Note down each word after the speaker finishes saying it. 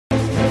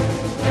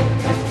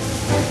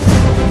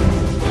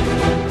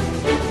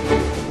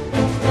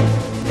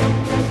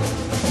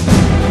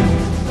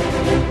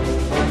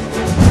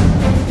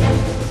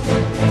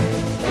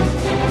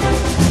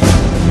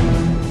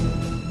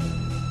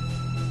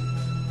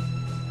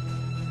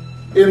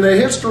In the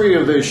history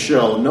of this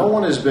show, no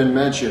one has been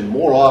mentioned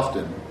more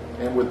often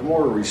and with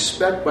more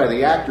respect by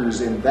the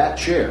actors in that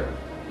chair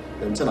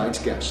than tonight's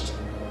guest.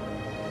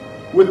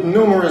 With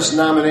numerous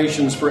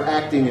nominations for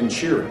acting and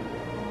cheering,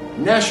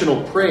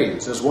 national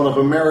praise as one of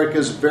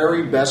America's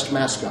very best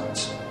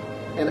mascots,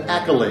 and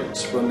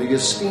accolades from the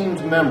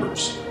esteemed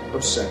members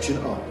of Section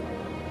O.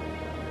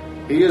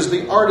 He is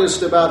the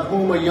artist about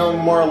whom a young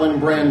Marlon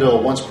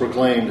Brando once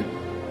proclaimed,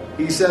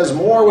 "He says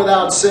more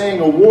without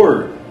saying a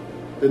word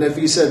than if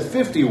he said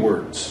 50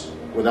 words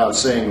without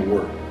saying a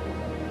word."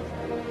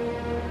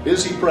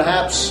 Is he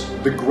perhaps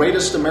the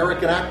greatest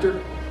American actor?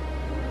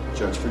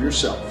 Judge for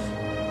yourself.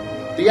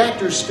 The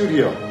Actors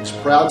Studio is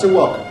proud to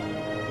welcome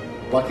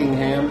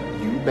Buckingham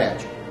U.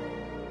 Badger.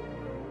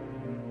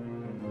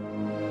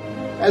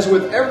 As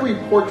with every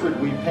portrait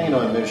we paint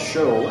on this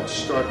show, let's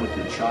start with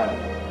your child.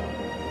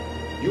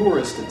 You are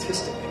a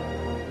statistic,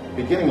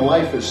 beginning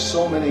life as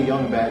so many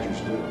young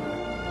Badgers do.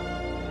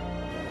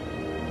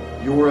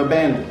 You were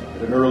abandoned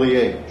at an early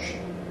age,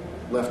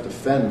 left to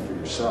fend for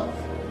yourself.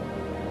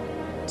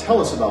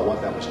 Tell us about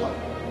what that was like.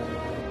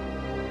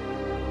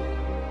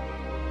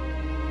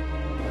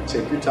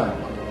 Take your time,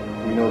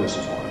 Bucky. We know this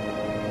is hard.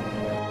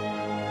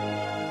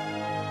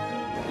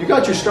 You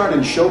got your start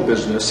in show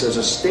business as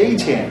a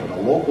stagehand in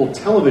a local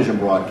television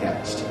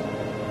broadcast.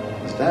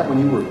 Is that when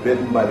you were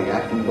bitten by the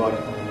acting bug?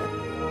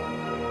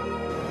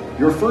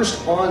 Your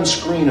first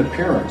on-screen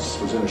appearance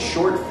was in a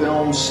short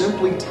film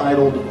simply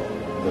titled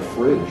The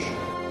Fridge.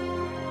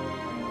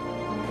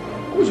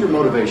 What was your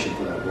motivation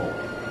for that role?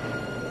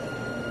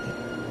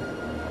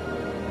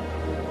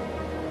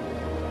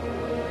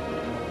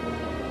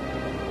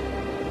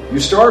 You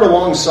starred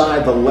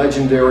alongside the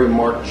legendary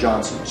Mark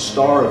Johnson,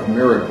 star of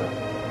Miracle,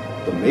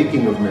 The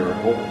Making of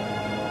Miracle,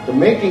 The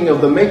Making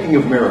of the Making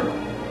of Miracle,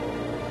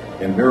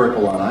 and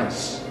Miracle on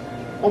Ice.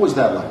 What was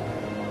that like?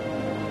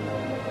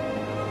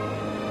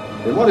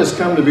 In what has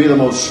come to be the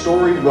most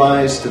storied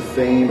rise to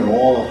fame in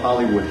all of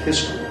Hollywood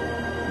history,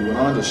 you went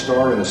on to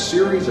star in a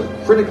series of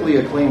critically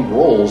acclaimed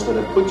roles that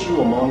have put you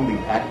among the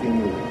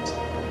acting elite.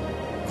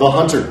 The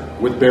Hunter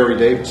with Barry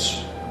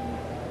Davis,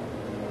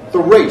 The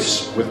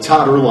Race with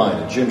Todd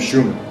Erline and Jim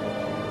Schumann,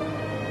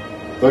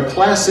 the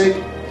classic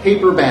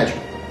Paper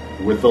Badger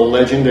with the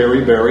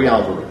legendary Barry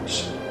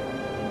Alvarez,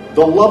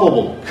 the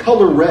lovable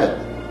Color Red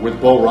with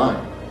Bo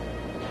Ryan.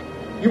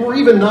 You were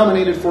even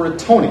nominated for a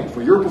Tony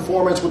for your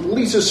performance with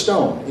Lisa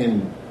Stone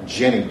in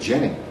Jenny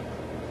Jenny.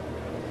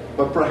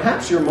 But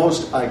perhaps your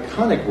most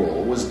iconic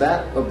role was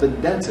that of the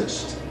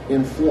dentist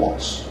in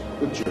Floss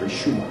with Jerry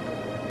Schumacher.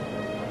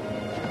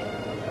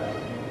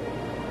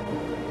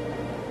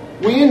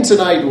 We end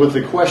tonight with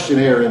the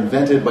questionnaire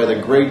invented by the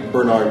great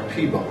Bernard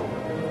Peabo.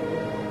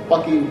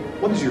 Bucky,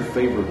 what is your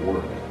favorite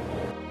word?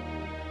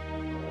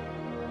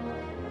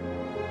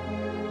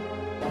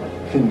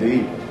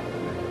 Indeed.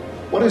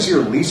 What is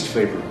your least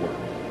favorite word?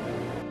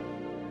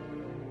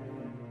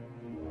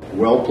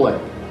 Well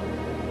played.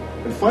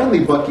 And finally,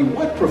 Bucky,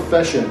 what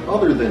profession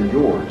other than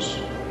yours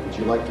would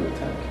you like to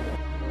attempt?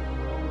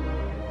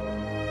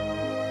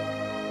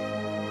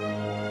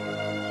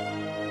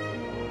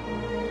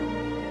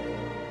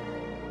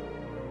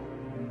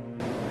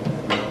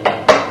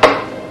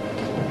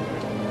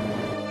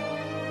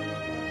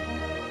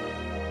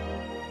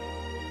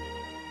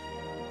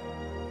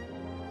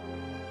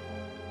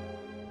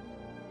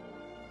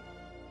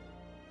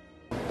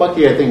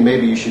 Bucky, I think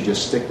maybe you should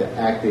just stick to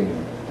acting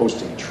and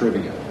hosting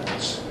trivia.